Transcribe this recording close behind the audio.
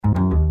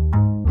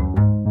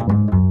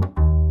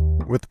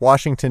with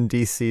Washington,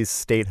 D.C.'s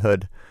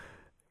statehood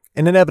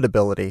an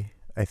inevitability,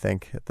 I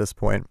think, at this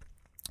point,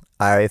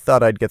 I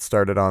thought I'd get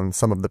started on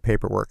some of the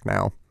paperwork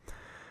now.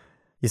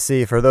 You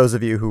see, for those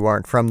of you who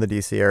aren't from the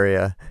D.C.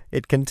 area,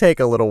 it can take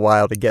a little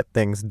while to get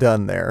things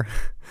done there,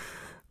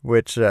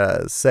 which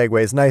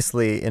segues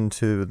nicely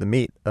into the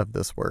meat of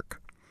this work.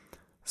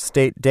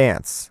 State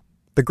dance,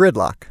 the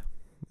gridlock.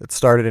 It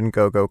started in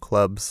go-go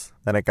clubs,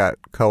 then it got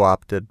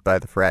co-opted by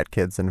the frat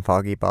kids in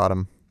Foggy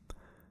Bottom.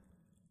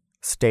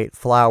 State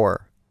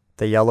flower,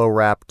 the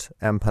yellow-wrapped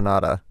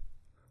empanada.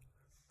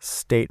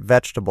 State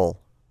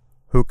vegetable,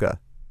 hookah.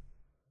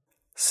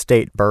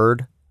 State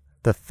bird,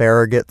 the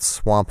Farragut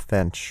swamp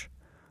finch.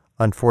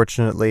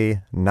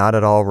 Unfortunately, not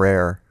at all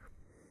rare.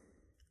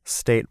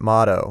 State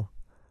motto,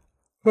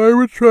 I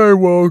would try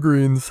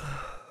Walgreens.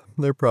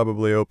 They're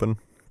probably open.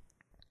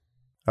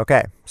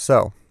 Okay,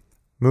 so,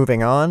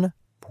 moving on,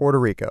 Puerto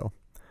Rico.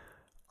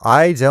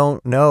 I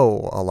don't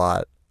know a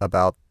lot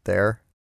about there.